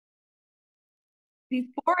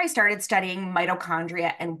Before I started studying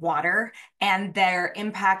mitochondria and water and their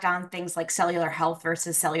impact on things like cellular health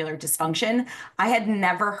versus cellular dysfunction, I had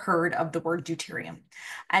never heard of the word deuterium.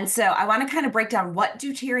 And so I want to kind of break down what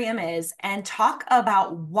deuterium is and talk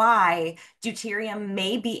about why deuterium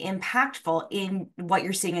may be impactful in what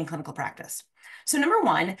you're seeing in clinical practice. So, number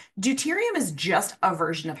one, deuterium is just a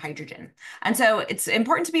version of hydrogen. And so it's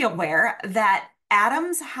important to be aware that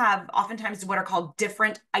atoms have oftentimes what are called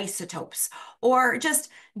different isotopes or just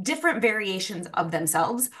different variations of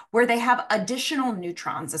themselves where they have additional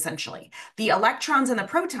neutrons, essentially. The electrons and the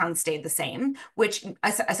protons stayed the same, which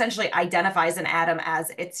essentially identifies an atom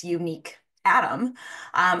as its unique atom,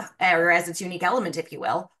 or as its unique element, if you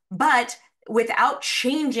will. But without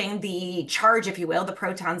changing the charge, if you will, the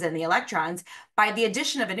protons and the electrons, by the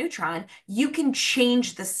addition of a neutron, you can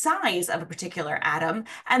change the size of a particular atom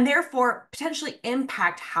and therefore potentially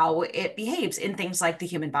impact how it behaves in things like the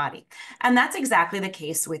human body. And that's exactly the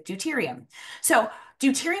case with deuterium. So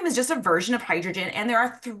deuterium is just a version of hydrogen, and there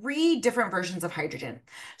are three different versions of hydrogen.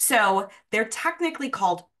 So they're technically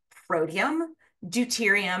called protium,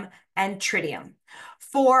 deuterium, and tritium.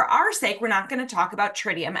 For our sake, we're not going to talk about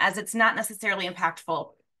tritium as it's not necessarily impactful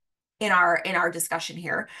in our discussion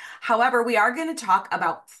here. However, we are going to talk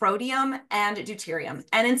about protium and deuterium.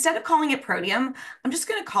 And instead of calling it protium, I'm just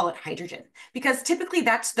going to call it hydrogen because typically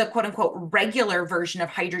that's the quote unquote regular version of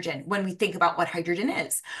hydrogen when we think about what hydrogen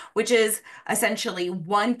is, which is essentially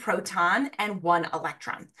one proton and one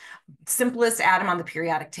electron. Simplest atom on the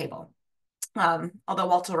periodic table. Although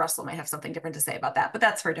Walter Russell might have something different to say about that, but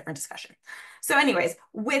that's for a different discussion. So anyways,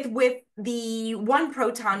 with the one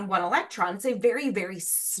proton, one electron, it's a very, very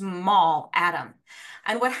small atom.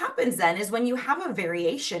 And what happens then is when you have a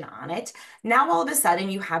variation on it, now all of a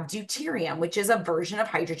sudden you have deuterium, which is a version of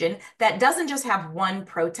hydrogen that doesn't just have one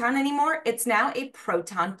proton anymore, it's now a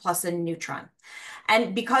proton plus a neutron.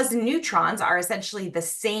 And because neutrons are essentially the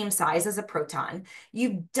same size as a proton,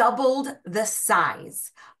 you've doubled the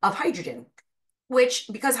size of hydrogen, which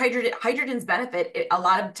because hydrogen's benefit a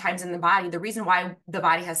lot of times in the body, the reason why the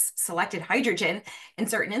body has selected hydrogen in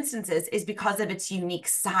certain instances is because of its unique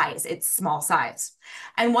size, its small size.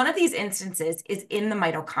 And one of these instances is in the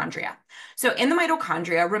mitochondria. So in the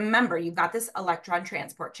mitochondria, remember, you've got this electron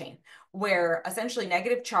transport chain where essentially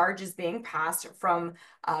negative charge is being passed from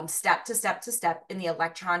step to step to step in the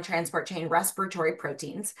electron transport chain respiratory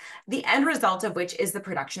proteins, the end result of which is the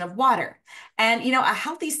production of water. And, a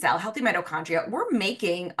healthy cell, healthy mitochondria, we're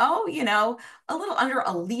making, a little under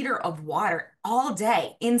a liter of water all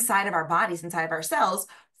day inside of our bodies, inside of our cells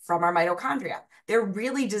from our mitochondria. They're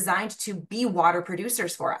really designed to be water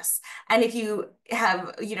producers for us. And if you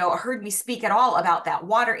have, heard me speak at all about that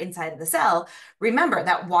water inside of the cell, remember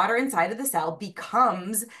that water inside of the cell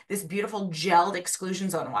becomes this beautiful gelled exclusion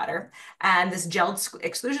zone water. And this gelled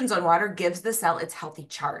exclusion zone water gives the cell its healthy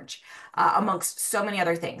charge, amongst so many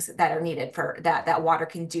other things that are needed for that water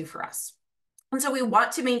can do for us. And so we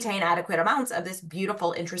want to maintain adequate amounts of this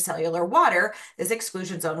beautiful intracellular water, this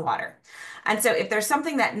exclusion zone water. And so if there's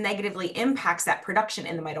something that negatively impacts that production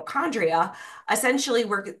in the mitochondria, essentially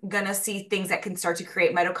we're going to see things that can start to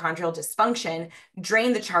create mitochondrial dysfunction,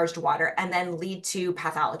 drain the charged water, and then lead to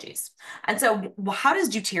pathologies. And so how does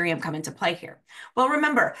deuterium come into play here? Well,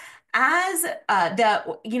 remember, as how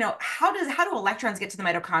do electrons get to the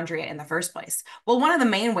mitochondria in the first place? Well, one of the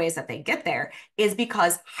main ways that they get there is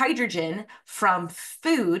because hydrogen from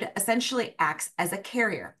food essentially acts as a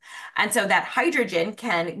carrier. And so that hydrogen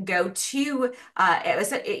can go to,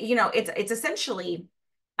 it's essentially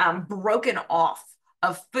broken off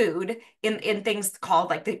of food in things called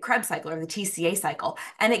like the Krebs cycle or the TCA cycle.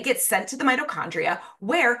 And it gets sent to the mitochondria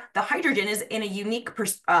where the hydrogen is in a unique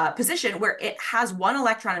position where it has one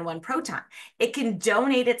electron and one proton. It can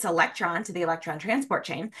donate its electron to the electron transport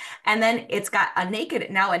chain. And then it's got a naked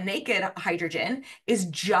hydrogen is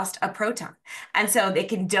just a proton. And so they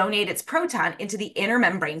can donate its proton into the inner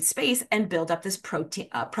membrane space and build up this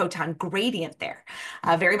proton gradient there,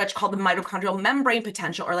 very much called the mitochondrial membrane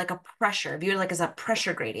potential, or like a pressure, viewed like as a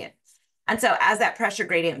pressure gradient. And so as that pressure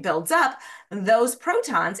gradient builds up, those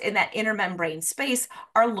protons in that inner membrane space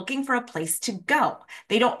are looking for a place to go.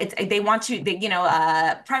 They want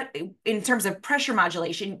to, in terms of pressure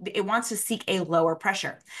modulation, it wants to seek a lower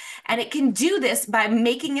pressure. And it can do this by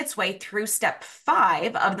making its way through step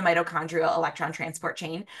 5 of the mitochondrial electron transport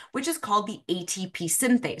chain, which is called the ATP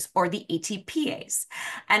synthase or the ATPase.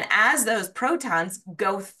 And as those protons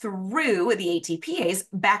go through the ATPase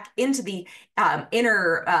back into the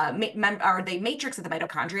inner or the matrix of the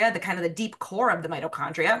mitochondria, the kind of the deep core of the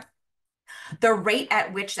mitochondria, the rate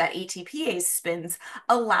at which that ATPase spins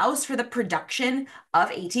allows for the production of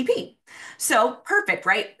ATP. So perfect,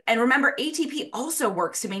 right? And remember, ATP also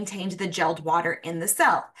works to maintain the gelled water in the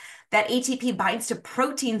cell. That ATP binds to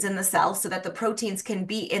proteins in the cell so that the proteins can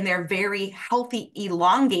be in their very healthy,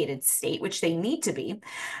 elongated state, which they need to be.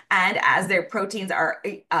 And as their proteins are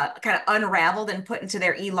kind of unraveled and put into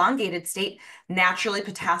their elongated state, naturally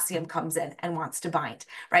potassium comes in and wants to bind,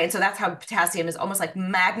 right? And so that's how potassium is almost like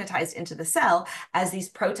magnetized into the cell as these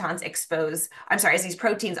protons expose, I'm sorry, as these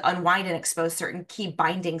proteins unwind and expose certain key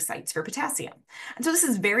binding sites for potassium. And so this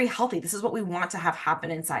is very healthy. This is what we want to have happen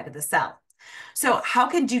inside of the cell. So how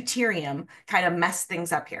can deuterium kind of mess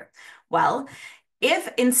things up here? Well,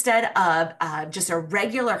 if instead of just a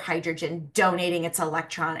regular hydrogen donating its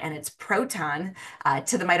electron and its proton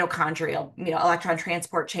to the mitochondrial, electron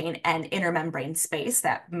transport chain and intermembrane space,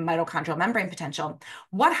 that mitochondrial membrane potential,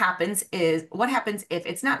 what happens if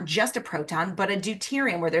it's not just a proton, but a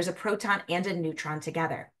deuterium where there's a proton and a neutron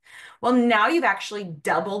together? Well, now you've actually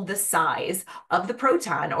doubled the size of the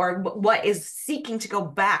proton, or what is seeking to go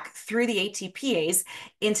back through the ATPase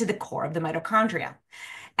into the core of the mitochondria.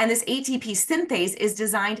 And this ATP synthase is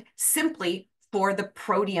designed simply for the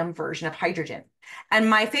protium version of hydrogen. And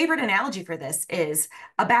my favorite analogy for this is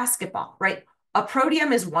a basketball, right? A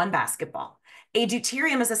protium is one basketball. A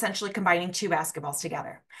deuterium is essentially combining two basketballs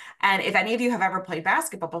together. And if any of you have ever played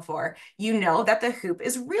basketball before, you know that the hoop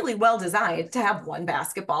is really well designed to have one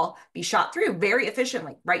basketball be shot through very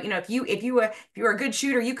efficiently, right? If you were a good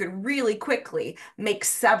shooter, you could really quickly make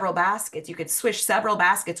several baskets. You could swish several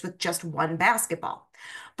baskets with just one basketball.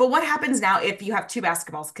 But what happens now if you have two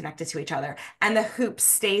basketballs connected to each other and the hoop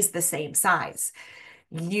stays the same size?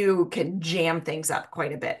 You can jam things up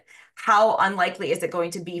quite a bit. How unlikely is it going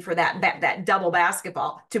to be for that double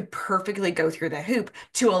basketball to perfectly go through the hoop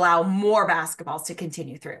to allow more basketballs to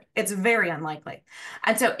continue through? It's very unlikely.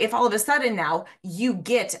 And so if all of a sudden now you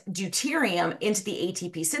get deuterium into the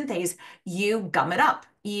ATP synthase, you gum it up.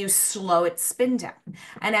 You slow its spin down.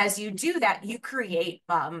 And as you do that, you create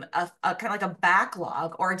a kind of like a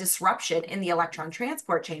backlog or a disruption in the electron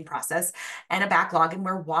transport chain process and a backlog in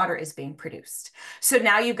where water is being produced. So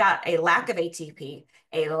now you've got a lack of ATP,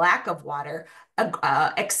 a lack of water,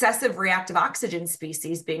 excessive reactive oxygen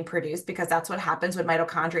species being produced, because that's what happens when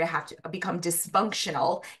mitochondria have to become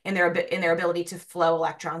dysfunctional in their ability to flow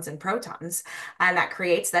electrons and protons. And that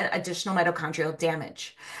creates then additional mitochondrial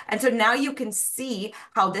damage. And so now you can see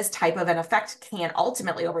how this type of an effect can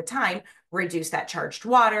ultimately, over time, reduce that charged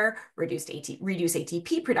water, reduce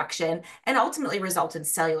ATP production, and ultimately result in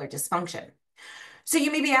cellular dysfunction. So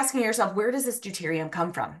you may be asking yourself, where does this deuterium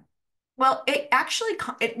come from? Well,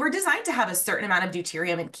 we're designed to have a certain amount of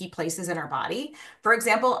deuterium in key places in our body. For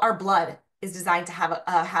example, our blood is designed to have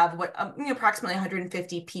approximately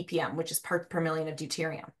 150 ppm, which is parts per million of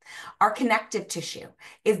deuterium. Our connective tissue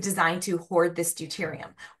is designed to hoard this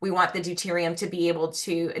deuterium. We want the deuterium to be able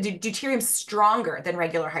to, deuterium stronger than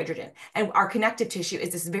regular hydrogen. And our connective tissue is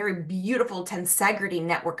this very beautiful tensegrity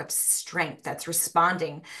network of strength that's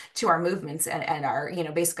responding to our movements and our,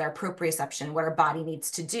 basically our proprioception, what our body needs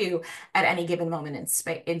to do at any given moment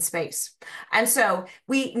in space. And so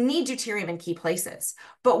we need deuterium in key places.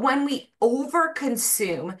 But when we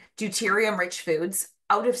overconsume deuterium-rich foods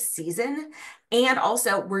out of season, and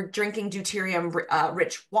also we're drinking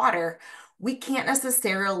deuterium-rich water, we can't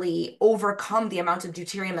necessarily overcome the amount of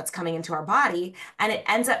deuterium that's coming into our body, and it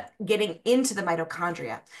ends up getting into the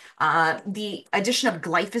mitochondria. The addition of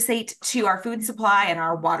glyphosate to our food supply and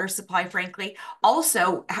our water supply, frankly,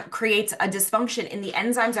 also creates a dysfunction in the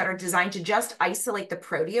enzymes that are designed to just isolate the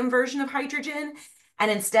protium version of hydrogen. And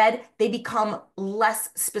instead, they become less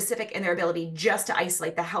specific in their ability just to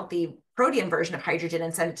isolate the healthy protium version of hydrogen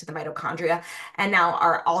and send it to the mitochondria, and now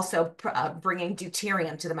are also bringing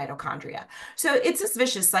deuterium to the mitochondria. So it's this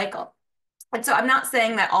vicious cycle. And so I'm not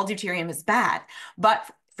saying that all deuterium is bad, but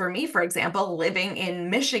for me, for example, living in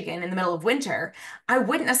Michigan in the middle of winter, I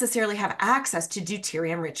wouldn't necessarily have access to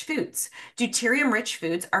deuterium-rich foods. Deuterium-rich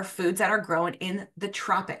foods are foods that are grown in the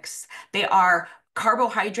tropics. They are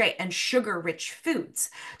carbohydrate and sugar-rich foods.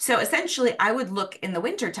 So essentially, I would look in the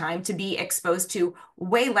wintertime to be exposed to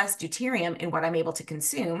way less deuterium in what I'm able to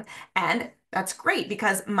consume. And that's great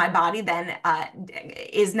because my body then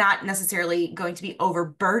is not necessarily going to be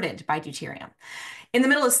overburdened by deuterium. In the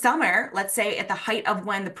middle of summer, let's say at the height of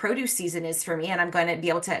when the produce season is for me, and I'm going to be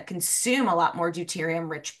able to consume a lot more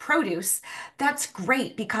deuterium-rich produce, that's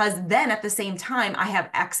great because then at the same time, I have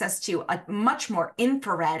access to a much more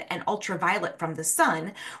infrared and ultraviolet from the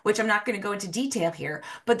sun, which I'm not going to go into detail here,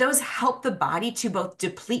 but those help the body to both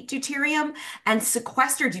deplete deuterium and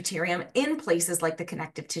sequester deuterium in places like the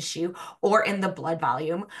connective tissue or or in the blood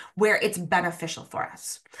volume where it's beneficial for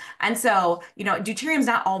us. And so, deuterium is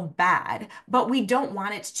not all bad, but we don't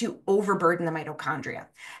want it to overburden the mitochondria.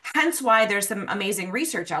 Hence why there's some amazing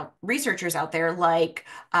researchers out there like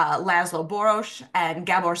Laszlo Boros and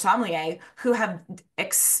Gabor Samlier who have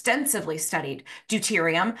extensively studied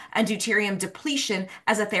deuterium and deuterium depletion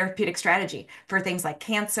as a therapeutic strategy for things like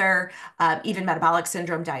cancer, even metabolic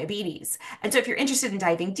syndrome, diabetes. And so if you're interested in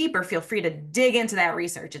diving deeper, feel free to dig into that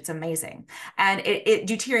research. It's amazing. And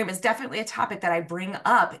deuterium is definitely a topic that I bring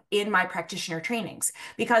up in my practitioner trainings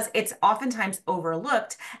because it's oftentimes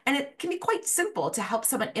overlooked and it can be quite simple to help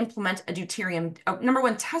someone implement a deuterium, number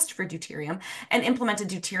one, test for deuterium and implement a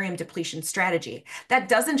deuterium depletion strategy. That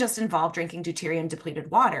doesn't just involve drinking deuterium depleted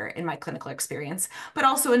water in my clinical experience, but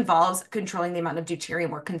also involves controlling the amount of deuterium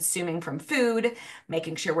we're consuming from food,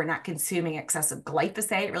 making sure we're not consuming excessive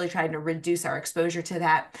glyphosate, really trying to reduce our exposure to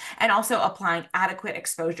that, and also applying adequate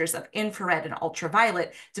exposures of infrared and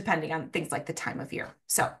ultraviolet, depending on things like the time of year.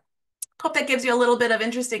 So hope that gives you a little bit of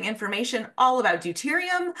interesting information all about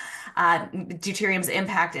deuterium, deuterium's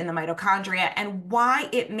impact in the mitochondria, and why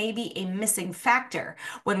it may be a missing factor.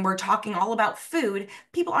 When we're talking all about food,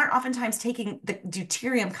 people aren't oftentimes taking the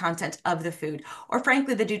deuterium content of the food, or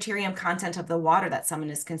frankly, the deuterium content of the water that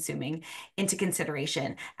someone is consuming into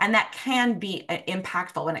consideration. And that can be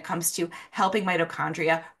impactful when it comes to helping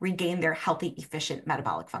mitochondria regain their healthy, efficient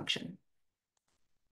metabolic function.